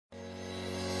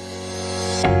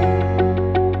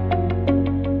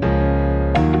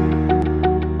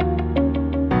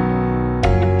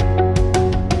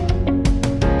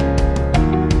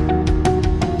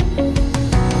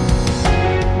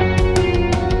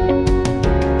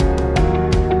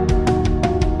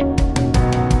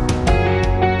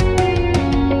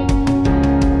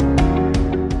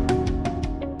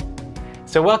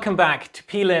So welcome back to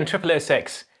PLearn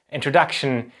 0006,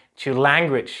 Introduction to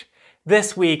Language.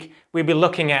 This week we'll be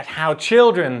looking at how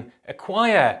children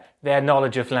acquire their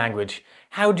knowledge of language.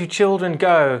 How do children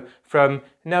go from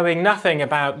knowing nothing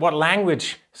about what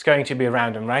language is going to be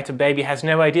around them, right? A baby has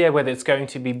no idea whether it's going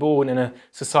to be born in a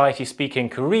society speaking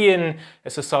Korean, a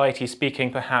society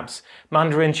speaking perhaps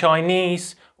Mandarin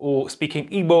Chinese, or speaking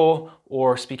Igbo,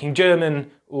 or speaking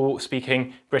German, or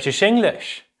speaking British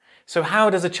English. So how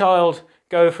does a child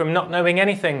go from not knowing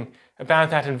anything about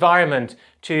that environment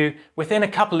to, within a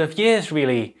couple of years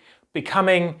really,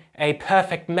 becoming a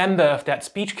perfect member of that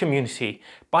speech community?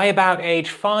 By about age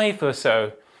 5 or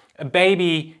so, a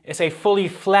baby is a fully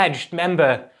fledged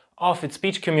member of its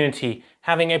speech community,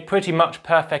 having a pretty much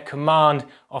perfect command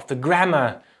of the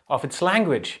grammar of its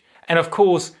language. And of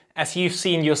course, as you've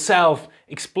seen yourself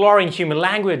exploring human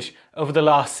language over the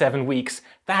last 7 weeks,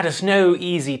 that is no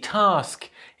easy task.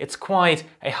 It's quite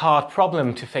a hard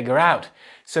problem to figure out.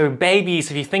 So babies,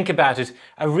 if you think about it,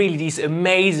 are really these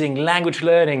amazing language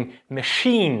learning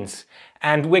machines.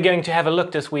 And we're going to have a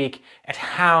look this week at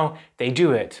how they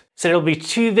do it. So there'll be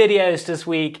 2 videos this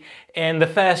week. In the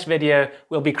first video,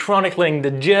 we'll be chronicling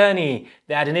the journey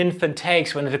that an infant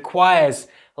takes when it acquires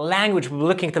language. We'll be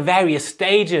looking at the various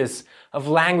stages of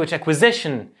language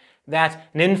acquisition that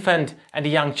an infant and a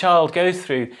young child goes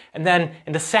through. And then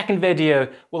in the second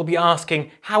video, we'll be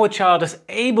asking how a child is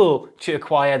able to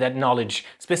acquire that knowledge.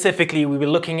 Specifically, we'll be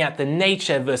looking at the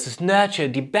nature versus nurture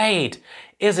debate.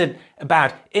 Is it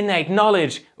about innate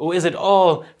knowledge, or is it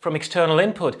all from external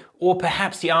input? Or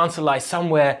perhaps the answer lies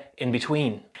somewhere in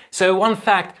between. So one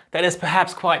fact that is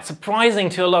perhaps quite surprising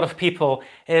to a lot of people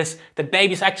is that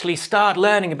babies actually start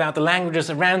learning about the languages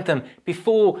around them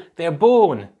before they're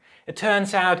born. It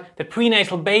turns out that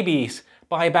prenatal babies,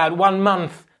 by about 1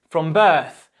 month from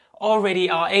birth, already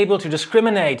are able to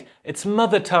discriminate its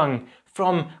mother tongue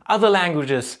from other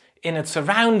languages in its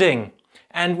surrounding.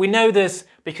 And we know this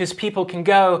because people can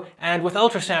go and with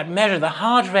ultrasound measure the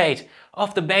heart rate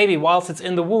of the baby whilst it's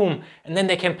in the womb, and then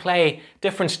they can play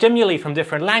different stimuli from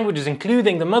different languages,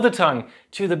 including the mother tongue,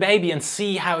 to the baby and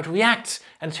see how it reacts.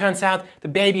 And it turns out the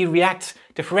baby reacts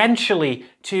differentially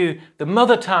to the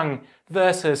mother tongue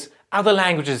versus other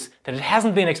languages that it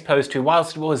hasn't been exposed to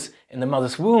whilst it was in the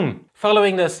mother's womb.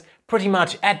 Following this, pretty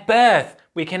much at birth,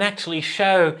 we can actually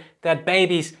show that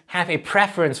babies have a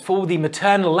preference for the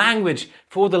maternal language,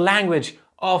 for the language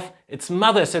of its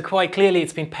mother. So quite clearly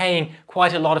it's been paying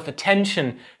quite a lot of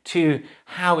attention to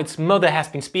how its mother has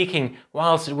been speaking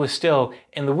whilst it was still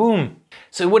in the womb.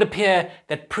 So it would appear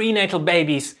that prenatal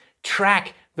babies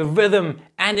track the rhythm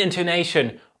and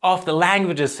intonation of the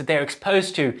languages that they're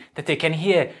exposed to, that they can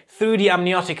hear through the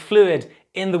amniotic fluid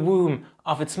in the womb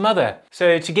of its mother.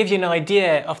 So to give you an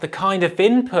idea of the kind of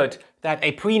input that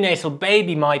a prenatal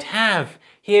baby might have,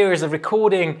 here is a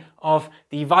recording of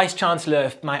the Vice-Chancellor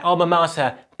of my alma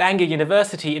mater, Bangor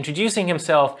University, introducing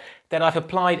himself, that I've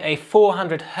applied a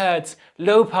 400 Hz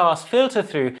low-pass filter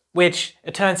through, which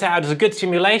it turns out is a good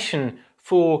simulation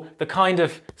for the kind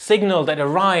of signal that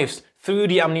arrives through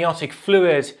the amniotic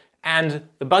fluid and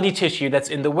the body tissue that's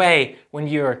in the way when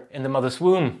you're in the mother's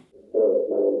womb.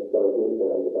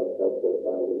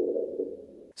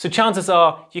 So chances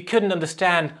are you couldn't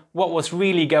understand what was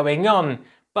really going on,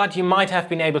 but you might have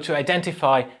been able to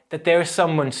identify that there is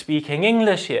someone speaking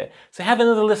English here. So have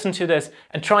another listen to this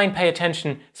and try and pay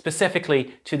attention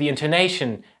specifically to the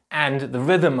intonation and the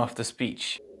rhythm of the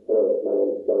speech.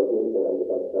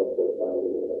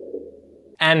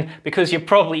 And because you're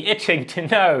probably itching to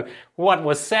know what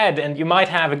was said, and you might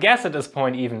have a guess at this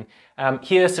point even,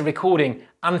 here's the recording,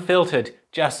 unfiltered,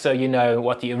 just so you know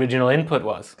what the original input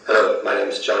was. Hello, my name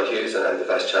is John Hughes and I'm the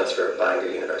Vice-Chancellor of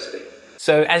Bangor University.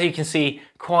 So as you can see,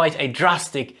 quite a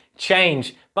drastic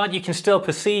change, but you can still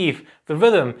perceive the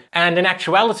rhythm. And in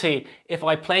actuality, if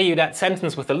I play you that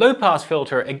sentence with the low-pass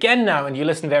filter again now and you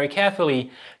listen very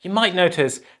carefully, you might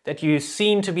notice that you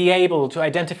seem to be able to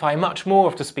identify much more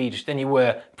of the speech than you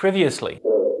were previously.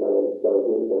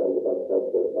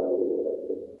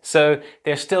 So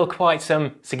there's still quite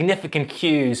some significant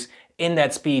cues in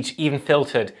that speech, even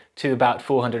filtered to about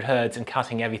 400 Hz and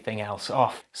cutting everything else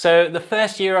off. So the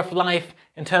first year of life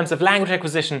in terms of language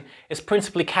acquisition is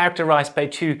principally characterized by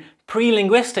two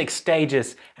pre-linguistic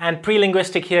stages. And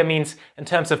pre-linguistic here means in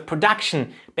terms of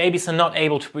production, babies are not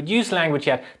able to produce language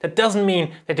yet. That doesn't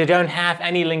mean that they don't have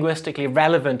any linguistically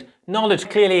relevant knowledge.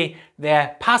 Clearly,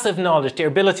 their passive knowledge, their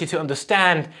ability to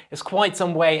understand, is quite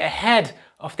some way ahead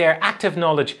of their active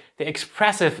knowledge, their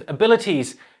expressive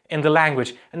abilities in the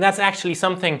language. And that's actually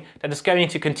something that is going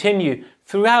to continue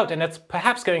throughout, and that's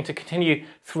perhaps going to continue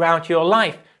throughout your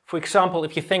life. For example,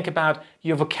 if you think about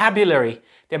your vocabulary,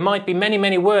 there might be many,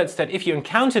 many words that if you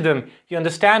encounter them, you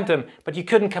understand them, but you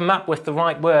couldn't come up with the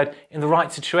right word in the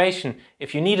right situation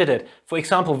if you needed it. For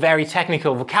example, very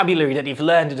technical vocabulary that you've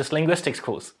learned in this linguistics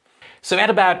course. So at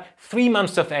about 3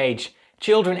 months of age,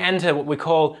 children enter what we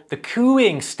call the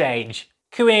cooing stage.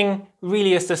 Cooing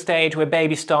really is the stage where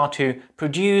babies start to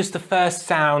produce the first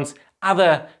sounds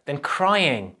other than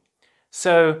crying.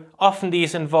 So often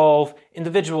these involve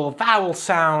individual vowel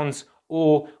sounds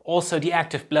or also the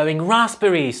act of blowing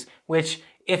raspberries, which,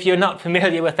 if you're not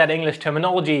familiar with that English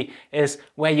terminology, is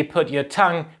where you put your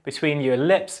tongue between your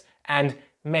lips and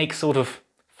make sort of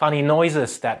funny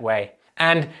noises that way.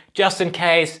 And just in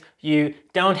case you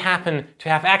don't happen to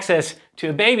have access to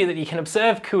a baby that you can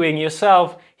observe cooing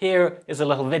yourself, here is a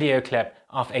little video clip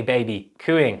of a baby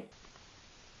cooing.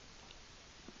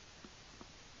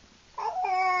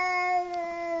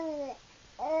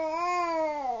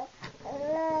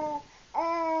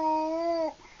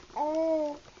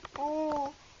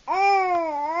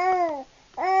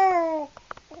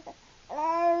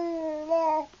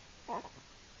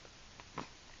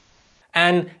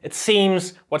 And it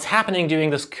seems what's happening during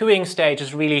this cooing stage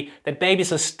is really that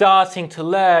babies are starting to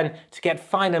learn to get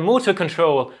finer motor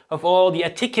control of all the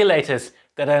articulators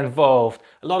that are involved.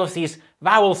 A lot of these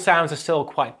vowel sounds are still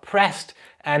quite pressed,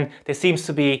 and there seems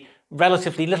to be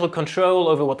relatively little control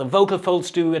over what the vocal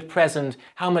folds do at present,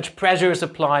 how much pressure is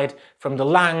applied from the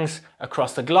lungs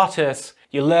across the glottis.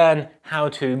 You learn how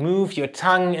to move your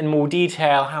tongue in more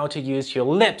detail, how to use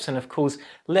your lips, and of course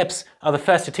lips are the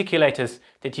first articulators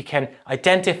that you can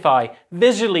identify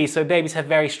visually, so babies have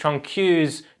very strong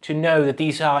cues to know that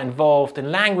these are involved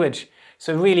in language.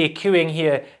 So really cooing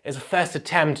here is a first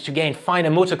attempt to gain finer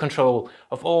motor control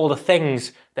of all the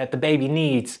things that the baby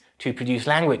needs to produce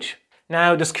language.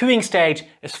 Now, this cooing stage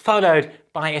is followed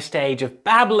by a stage of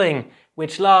babbling,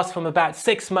 which lasts from about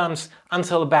 6 months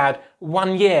until about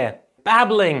 1 year.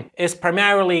 Babbling is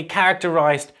primarily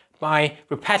characterized by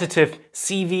repetitive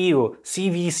CV or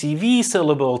CV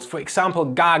syllables, for example,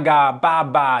 gaga,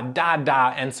 baba,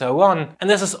 dada, and so on. And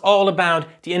this is all about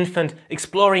the infant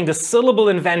exploring the syllable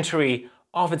inventory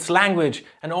of its language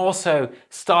and also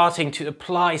starting to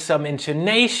apply some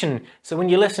intonation. So when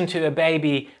you listen to a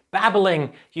baby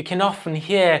babbling, you can often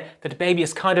hear that the baby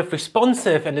is kind of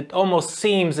responsive, and it almost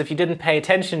seems, if you didn't pay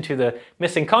attention to the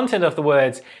missing content of the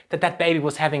words, that that baby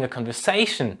was having a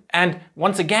conversation. And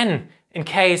once again, in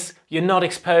case you're not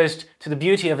exposed to the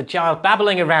beauty of a child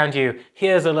babbling around you,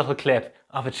 here's a little clip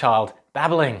of a child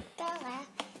babbling.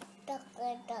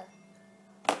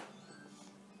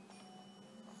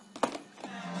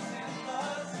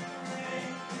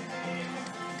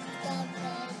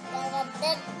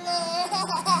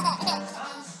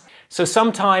 So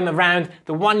sometime around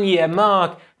the 1 year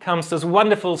mark comes this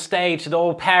wonderful stage that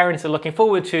all parents are looking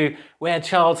forward to, where a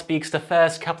child speaks the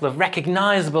first couple of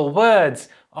recognizable words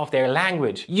of their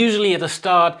language. Usually at the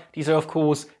start, these are of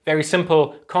course very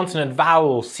simple consonant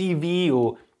vowel CV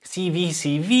or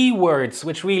CVCV words,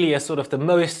 which really is sort of the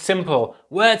most simple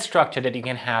word structure that you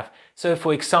can have. So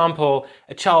for example,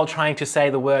 a child trying to say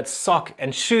the words sock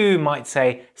and shoe might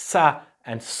say sa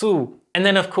and su. And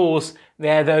then of course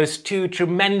there are those two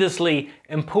tremendously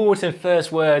important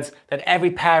first words that every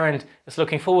parent is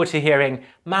looking forward to hearing,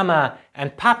 mama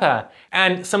and papa.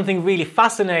 And something really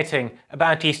fascinating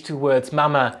about these two words,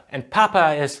 mama and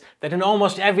papa, is that in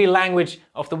almost every language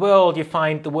of the world you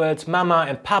find the words mama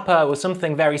and papa or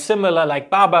something very similar like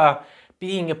baba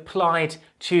being applied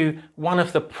to one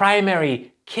of the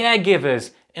primary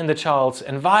caregivers in the child's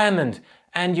environment.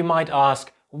 And you might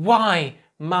ask, why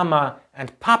mama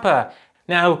and papa?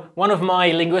 Now, one of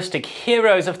my linguistic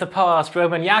heroes of the past,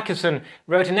 Roman Jakobson,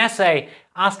 wrote an essay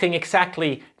asking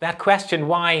exactly that question,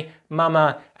 why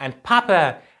mama and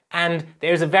papa? And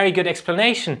there's a very good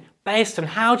explanation based on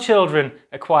how children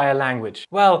acquire language.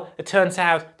 Well, it turns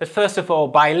out that first of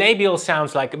all, bilabial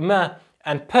sounds like m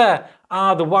and p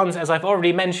are the ones, as I've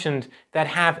already mentioned, that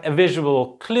have a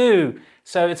visual clue.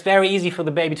 So it's very easy for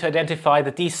the baby to identify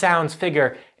that these sounds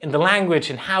figure in the language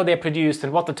and how they're produced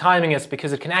and what the timing is,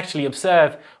 because it can actually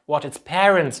observe what its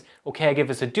parents or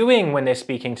caregivers are doing when they're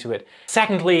speaking to it.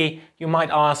 Secondly, you might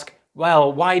ask,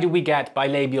 well, why do we get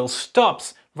bilabial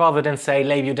stops rather than, say,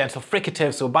 labiodental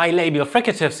fricatives or bilabial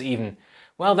fricatives even?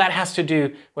 Well, that has to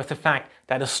do with the fact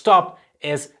that a stop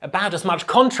is about as much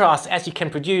contrast as you can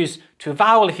produce to a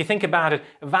vowel. If you think about it,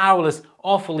 a vowel is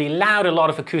awfully loud, a lot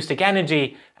of acoustic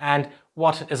energy, and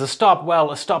what is a stop?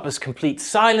 Well, a stop is complete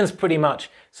silence pretty much.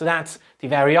 So that's the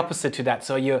very opposite to that.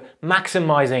 So you're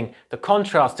maximizing the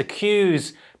contrast. The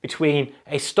cues between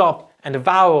a stop and a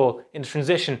vowel in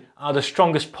transition are the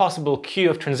strongest possible cue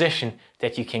of transition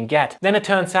that you can get. Then it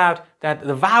turns out that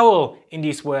the vowel in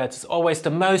these words is always the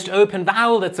most open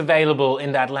vowel that's available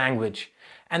in that language.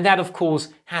 And that, of course,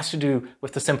 has to do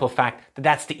with the simple fact that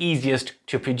that's the easiest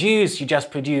to produce. You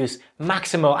just produce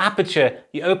maximal aperture,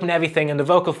 you open everything in the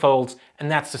vocal folds,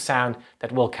 and that's the sound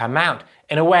that will come out.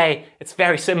 In a way, it's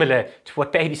very similar to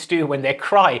what babies do when they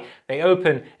cry. They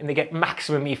open and they get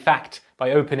maximum effect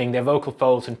by opening their vocal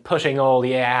folds and pushing all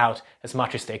the air out as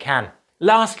much as they can.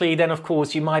 Lastly, then, of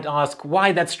course, you might ask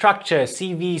why that structure,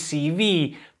 CV,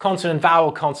 CV, consonant,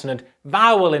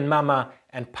 vowel in mama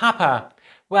and papa.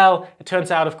 Well, it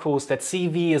turns out, of course, that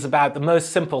CV is about the most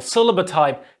simple syllable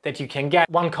type that you can get.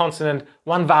 One consonant,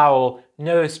 one vowel,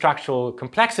 no structural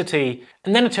complexity.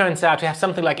 And then it turns out to have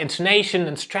something like intonation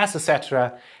and stress,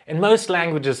 etc. In most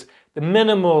languages, the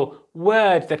minimal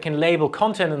word that can label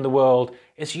content in the world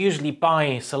is usually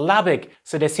bisyllabic.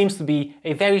 So there seems to be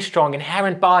a very strong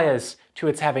inherent bias to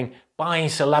its having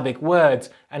bisyllabic words.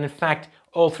 And in fact,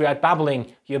 all throughout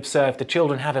babbling, you observe that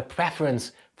children have a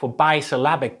preference for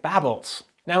bisyllabic babbles.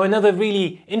 Now, another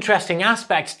really interesting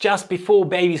aspect just before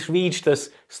babies reach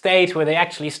this stage where they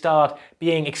actually start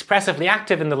being expressively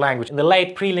active in the language, in the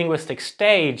late pre-linguistic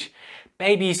stage,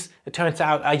 babies, it turns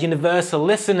out, are universal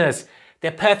listeners.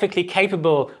 They're perfectly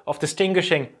capable of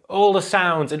distinguishing all the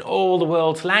sounds in all the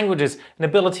world's languages, an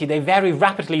ability they very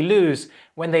rapidly lose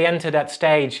when they enter that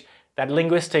stage, that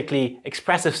linguistically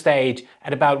expressive stage,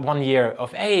 at about 1 year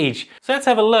of age. So let's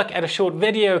have a look at a short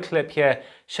video clip here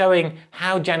showing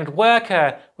how Janet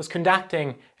Worker was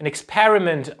conducting an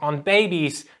experiment on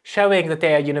babies showing that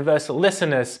they are universal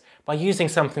listeners by using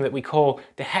something that we call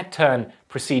the head turn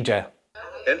procedure.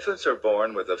 Infants are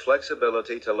born with the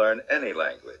flexibility to learn any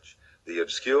language. The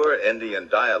obscure Indian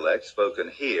dialect spoken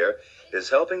here is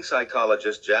helping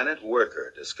psychologist Janet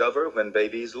Worker discover when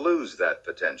babies lose that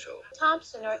potential.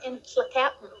 Thompson or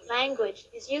Inflecapton language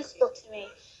is useful to me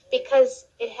because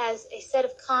it has a set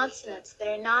of consonants that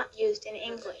are not used in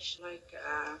English. Like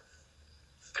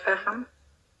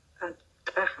and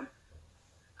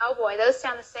Oh boy, those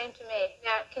sound the same to me.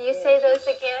 Now, can you say those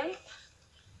again?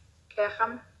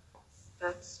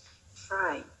 that's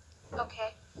frying.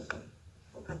 Okay.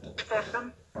 And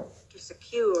to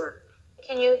secure.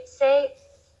 Can you say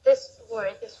this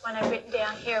word, this one I've written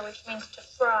down here, which means to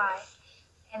fry,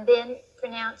 and then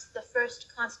pronounce the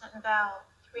first consonant and vowel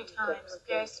 3 times,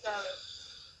 very slowly.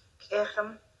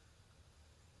 Kechem.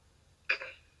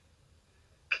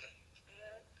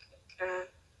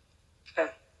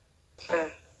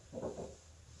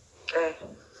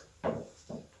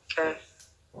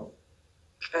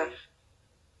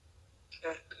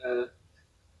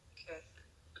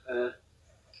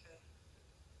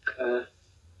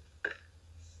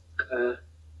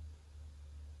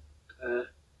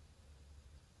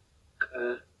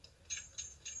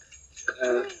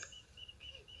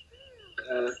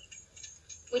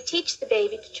 We teach the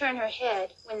baby to turn her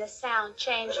head when the sound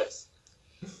changes.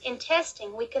 In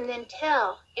testing, we can then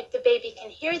tell if the baby can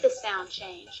hear the sound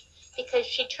change because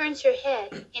she turns her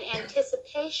head in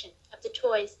anticipation of the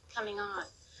toys coming on.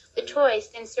 The toys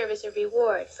then serve as a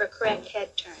reward for a correct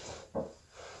head turn.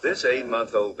 This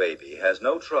 8-month-old baby has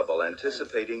no trouble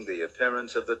anticipating the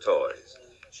appearance of the toys.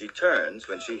 She turns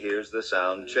when she hears the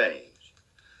sound change.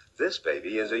 This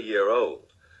baby is 1 year old.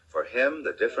 For him,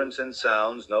 the difference in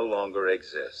sounds no longer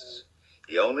exists.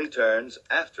 He only turns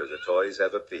after the toys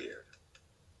have appeared.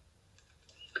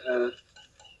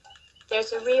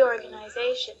 There's a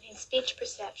reorganization in speech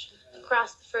perception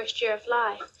across the first year of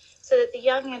life so that the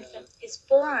young infant is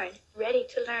born ready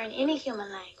to learn any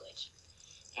human language.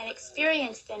 And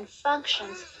experience then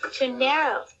functions to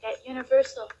narrow that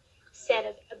universal set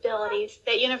of abilities,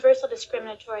 that universal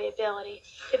discriminatory ability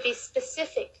to be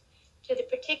specific to the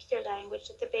particular language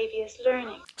that the baby is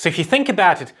learning. So if you think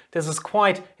about it, this is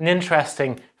quite an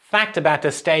interesting fact about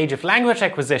the stage of language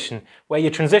acquisition, where you're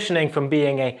transitioning from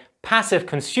being a passive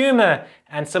consumer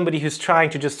and somebody who's trying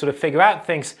to just sort of figure out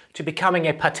things to becoming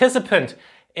a participant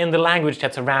in the language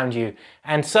that's around you.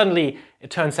 And suddenly it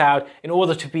turns out in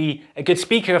order to be a good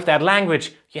speaker of that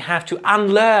language, you have to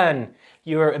unlearn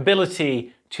your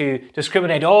ability to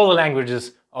discriminate all the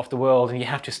languages of the world, and you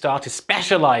have to start to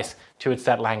specialize towards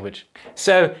that language.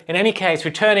 So in any case,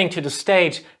 returning to the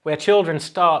stage where children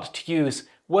start to use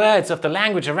words of the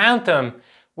language around them,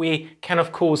 we can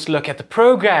of course look at the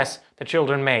progress that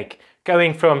children make,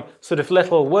 going from sort of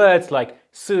little words like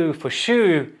su for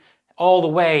shoe all the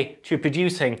way to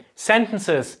producing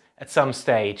sentences at some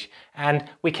stage. And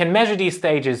we can measure these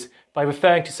stages by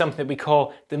referring to something that we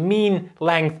call the mean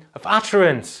length of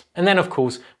utterance. And then of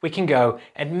course we can go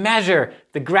and measure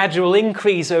the gradual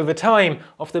increase over time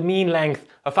of the mean length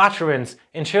of utterance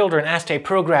in children as they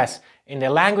progress in their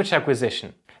language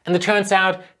acquisition. And it turns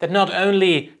out that not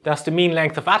only does the mean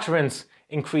length of utterance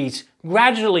increase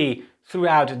gradually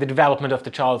throughout the development of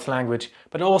the child's language,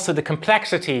 but also the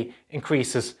complexity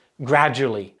increases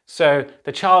gradually. So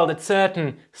the child at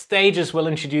certain stages will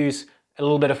introduce a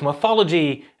little bit of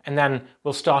morphology, and then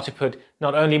we'll start to put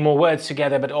not only more words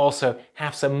together, but also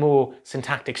have some more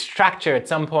syntactic structure. At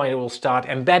some point it will start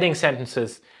embedding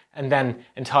sentences and then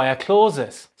entire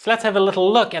clauses. So let's have a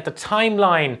little look at the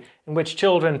timeline in which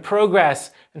children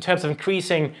progress in terms of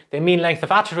increasing their mean length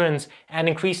of utterance and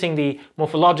increasing the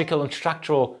morphological and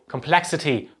structural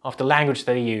complexity of the language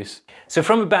they use. So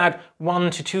from about 1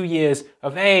 to 2 years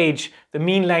of age, the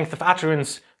mean length of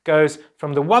utterance goes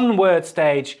from the one-word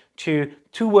stage to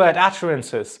two-word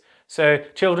utterances. So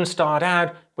children start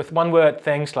out with one-word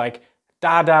things like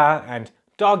dada and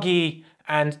doggy,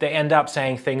 and they end up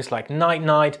saying things like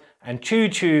night-night and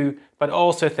choo-choo, but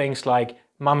also things like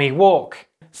mummy walk.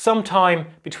 Sometime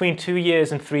between 2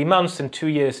 years and 3 months and 2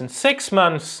 years and 6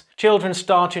 months, children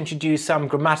start to introduce some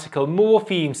grammatical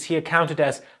morphemes, here counted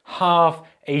as half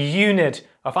a unit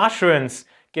of utterance,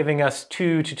 giving us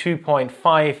 2 to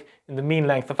 2.5 in the mean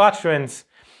length of utterance.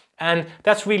 And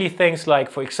that's really things like,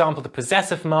 for example, the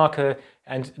possessive marker,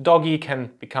 and doggy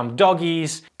can become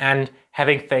doggies, and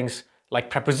having things like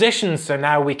prepositions. So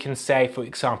now we can say, for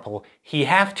example, he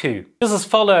have to. This is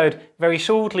followed very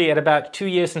shortly at about 2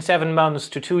 years and 7 months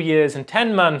to 2 years and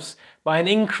 10 months by an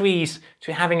increase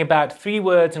to having about 3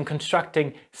 words and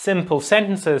constructing simple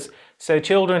sentences. So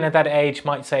children at that age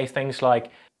might say things like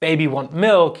baby want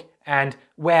milk and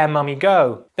where mummy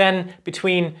go. Then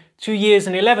between 2 years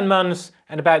and 11 months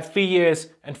and about 3 years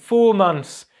and 4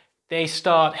 months, they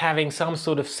start having some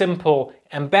sort of simple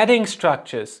embedding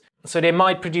structures. So they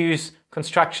might produce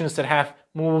constructions that have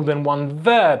more than one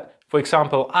verb. For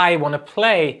example, I want to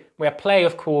play, where play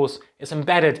of course is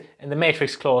embedded in the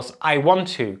matrix clause I want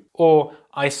to. Or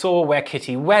I saw where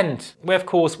Kitty went, where of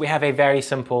course we have a very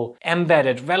simple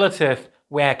embedded relative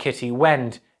where Kitty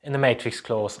went in the matrix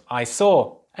clause I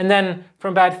saw. And then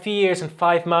from about 3 years and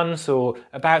 5 months, or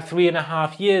about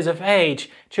 3.5 years of age,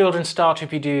 children start to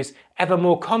produce ever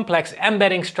more complex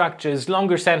embedding structures,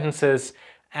 longer sentences,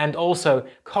 and also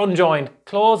conjoined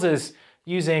clauses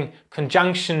using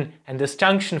conjunction and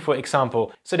disjunction, for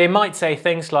example. So they might say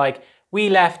things like, we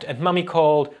left and mummy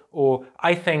called, or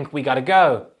I think we gotta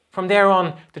go. From there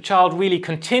on, the child really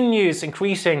continues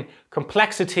increasing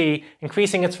complexity,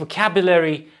 increasing its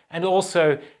vocabulary, and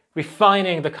also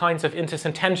refining the kinds of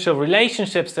intersentential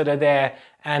relationships that are there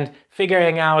and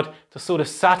figuring out the sort of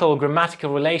subtle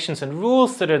grammatical relations and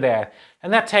rules that are there.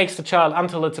 And that takes the child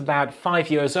until it's about 5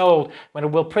 years old, when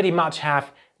it will pretty much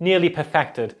have nearly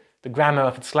perfected the grammar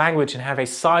of its language and have a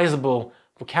sizable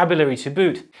vocabulary to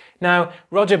boot. Now,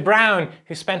 Roger Brown,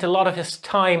 who spent a lot of his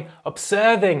time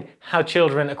observing how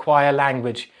children acquire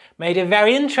language, made a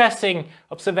very interesting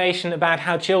observation about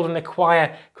how children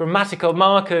acquire grammatical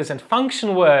markers and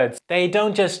function words. They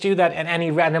don't just do that in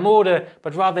any random order,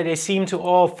 but rather they seem to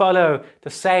all follow the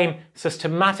same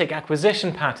systematic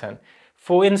acquisition pattern.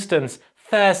 For instance,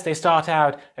 first they start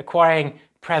out acquiring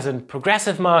present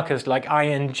progressive markers like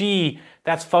ing,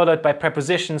 that's followed by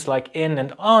prepositions like in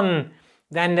and on.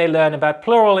 Then they learn about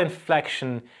plural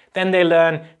inflection. Then they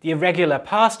learn the irregular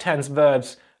past tense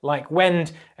verbs like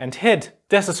went and hid.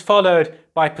 This is followed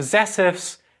by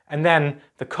possessives, and then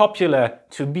the copula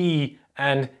to be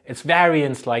and its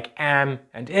variants like am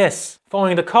and is.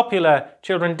 Following the copula,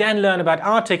 children then learn about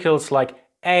articles like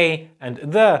a and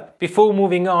the, before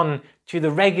moving on to the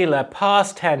regular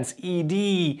past tense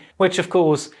ed, which of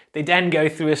course they then go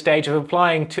through a stage of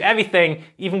applying to everything.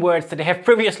 Even words that they have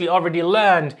previously already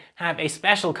learned have a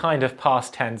special kind of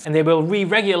past tense, and they will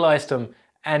re-regularize them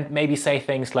and maybe say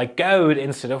things like goed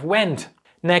instead of went.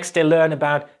 Next, they learn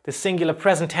about the singular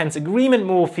present tense agreement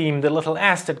morpheme, the little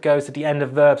s that goes at the end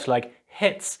of verbs like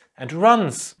hits and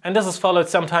runs. And this is followed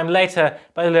sometime later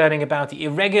by learning about the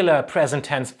irregular present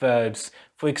tense verbs,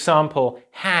 for example,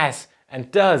 has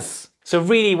and does. So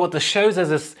really what this shows us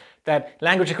is that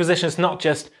language acquisition is not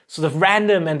just sort of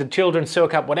random and the children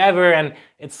soak up whatever and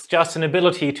it's just an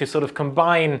ability to sort of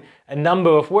combine a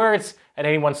number of words at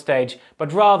any one stage,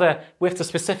 but rather with the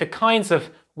specific kinds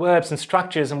of verbs and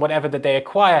structures and whatever that they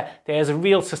acquire, there is a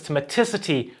real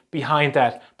systematicity behind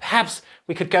that. Perhaps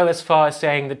we could go as far as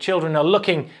saying that children are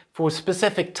looking for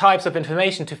specific types of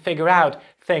information to figure out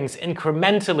things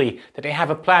incrementally, that they have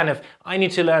a plan of, I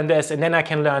need to learn this and then I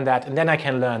can learn that and then I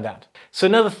can learn that. So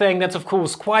another thing that's of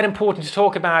course quite important to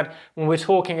talk about when we're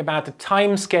talking about the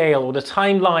time scale or the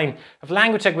timeline of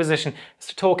language acquisition is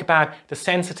to talk about the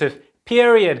sensitive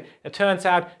period. It turns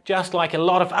out, just like a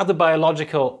lot of other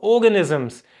biological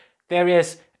organisms, there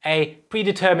is a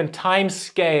predetermined time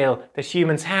scale that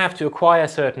humans have to acquire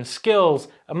certain skills,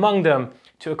 among them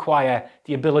to acquire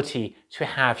the ability to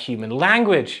have human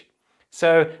language.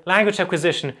 So language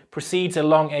acquisition proceeds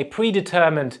along a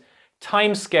predetermined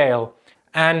time scale,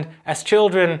 and as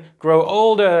children grow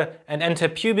older and enter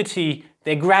puberty,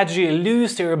 they gradually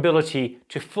lose their ability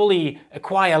to fully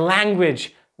acquire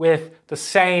language with the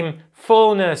same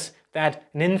fullness that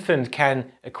an infant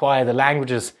can acquire the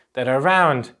languages that are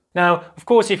around. Now, of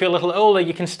course, if you're a little older,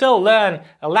 you can still learn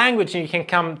a language and you can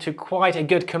come to quite a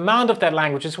good command of that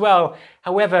language as well.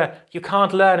 However, you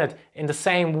can't learn it in the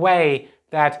same way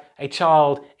that a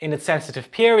child in its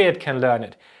sensitive period can learn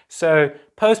it. So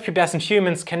post-pubescent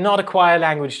humans cannot acquire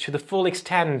language to the full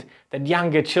extent that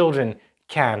younger children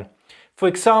can. For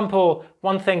example,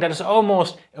 one thing that is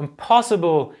almost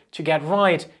impossible to get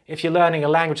right if you're learning a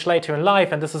language later in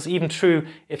life, and this is even true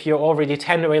if you're already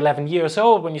 10 or 11 years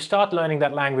old when you start learning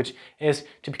that language, is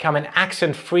to become an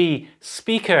accent-free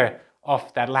speaker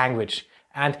of that language.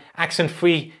 And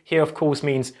accent-free here, of course,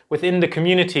 means within the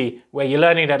community where you're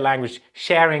learning that language,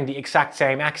 sharing the exact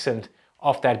same accent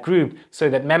of that group so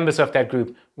that members of that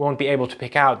group won't be able to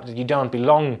pick out that you don't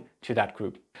belong to that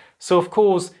group. So, of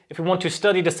course, if we want to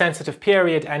study the sensitive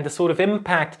period and the sort of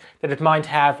impact that it might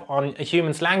have on a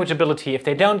human's language ability if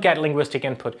they don't get linguistic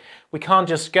input, we can't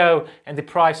just go and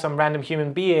deprive some random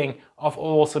human being of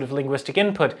all sort of linguistic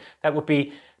input. That would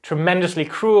be tremendously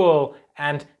cruel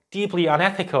and deeply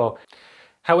unethical.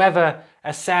 However,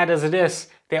 as sad as it is,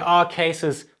 there are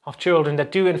cases of children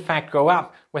that do in fact grow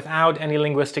up without any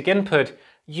linguistic input.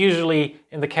 Usually,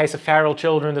 in the case of feral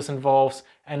children, this involves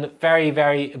a very,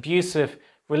 very abusive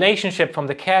relationship from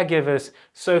the caregivers.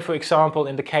 So, for example,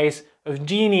 in the case of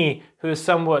Jeannie, who is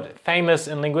somewhat famous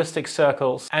in linguistic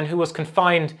circles and who was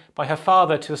confined by her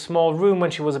father to a small room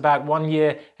when she was about 1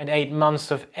 year and 8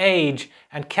 months of age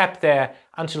and kept there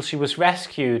until she was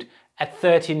rescued at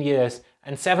 13 years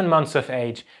and 7 months of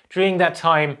age. During that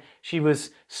time, she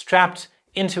was strapped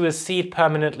into a seat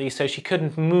permanently so she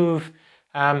couldn't move.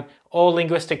 All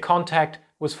linguistic contact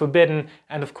was forbidden,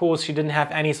 and of course she didn't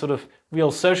have any sort of real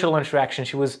social interaction.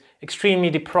 She was extremely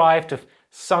deprived of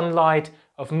sunlight,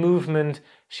 of movement.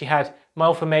 She had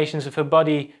malformations of her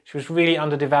body. She was really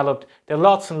underdeveloped. There are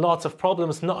lots and lots of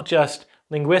problems, not just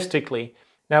linguistically.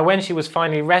 Now, when she was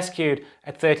finally rescued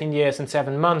at 13 years and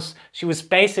 7 months, she was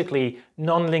basically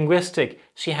non-linguistic.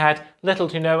 She had little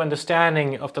to no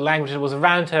understanding of the language that was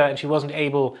around her, and she wasn't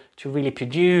able to really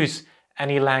produce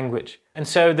any language. And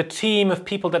so the team of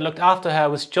people that looked after her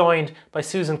was joined by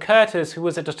Susan Curtis, who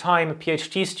was at the time a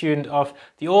PhD student of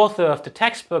the author of the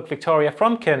textbook, Victoria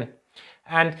Fromkin.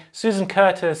 And Susan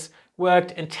Curtis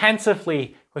worked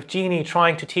intensively with Jeannie,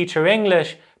 trying to teach her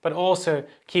English, but also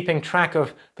keeping track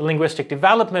of the linguistic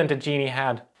development that Jeannie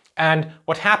had. And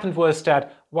what happened was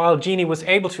that while Jeannie was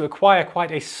able to acquire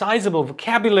quite a sizable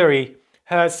vocabulary,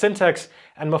 her syntax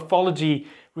and morphology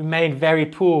remained very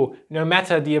poor. No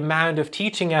matter the amount of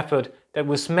teaching effort that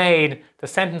was made, the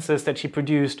sentences that she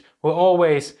produced were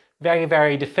always very,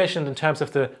 very deficient in terms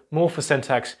of the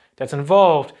morphosyntax that's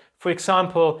involved. For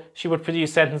example, she would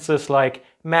produce sentences like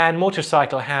man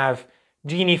motorcycle have,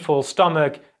 Jeannie full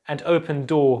stomach, and open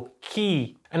door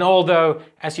key. And although,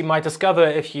 as you might discover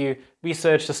if you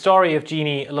research the story of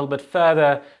Jeannie a little bit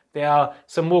further, there are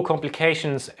some more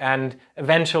complications and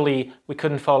eventually we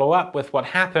couldn't follow up with what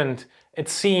happened, it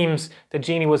seems that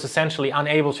Jeannie was essentially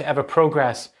unable to ever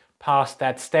progress past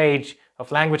that stage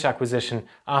of language acquisition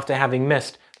after having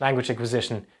missed language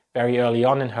acquisition very early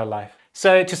on in her life.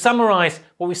 So to summarize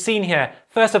what we've seen here,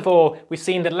 first of all, we've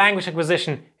seen that language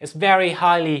acquisition is very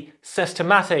highly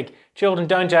systematic. Children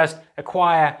don't just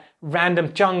acquire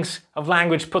random chunks of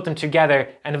language, put them together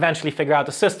and eventually figure out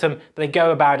the system, but they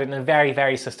go about it in a very,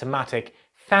 very systematic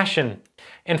fashion.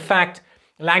 In fact,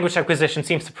 language acquisition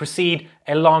seems to proceed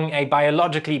along a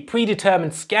biologically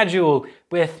predetermined schedule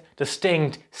with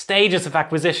distinct stages of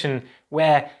acquisition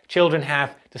where children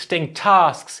have distinct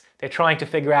tasks. They're trying to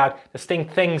figure out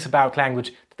distinct things about language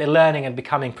that they're learning and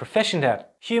becoming proficient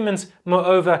at. Humans,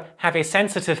 moreover, have a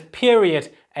sensitive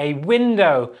period, a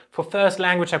window for first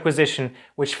language acquisition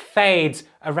which fades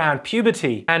around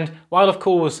puberty. And while, of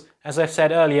course, as I've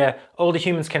said earlier, older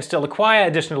humans can still acquire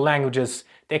additional languages,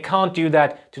 they can't do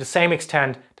that to the same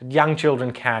extent that young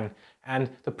children can. And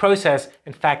the process,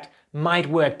 in fact, might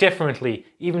work differently,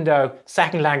 even though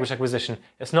second language acquisition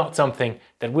is not something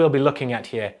that we'll be looking at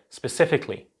here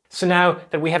specifically. So now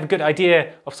that we have a good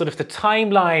idea of sort of the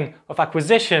timeline of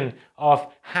acquisition,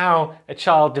 of how a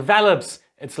child develops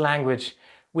its language,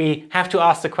 we have to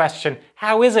ask the question,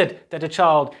 how is it that a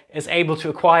child is able to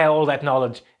acquire all that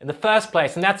knowledge in the first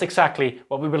place? And that's exactly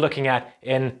what we were looking at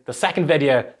in the second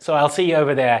video. So I'll see you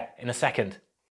over there in a second.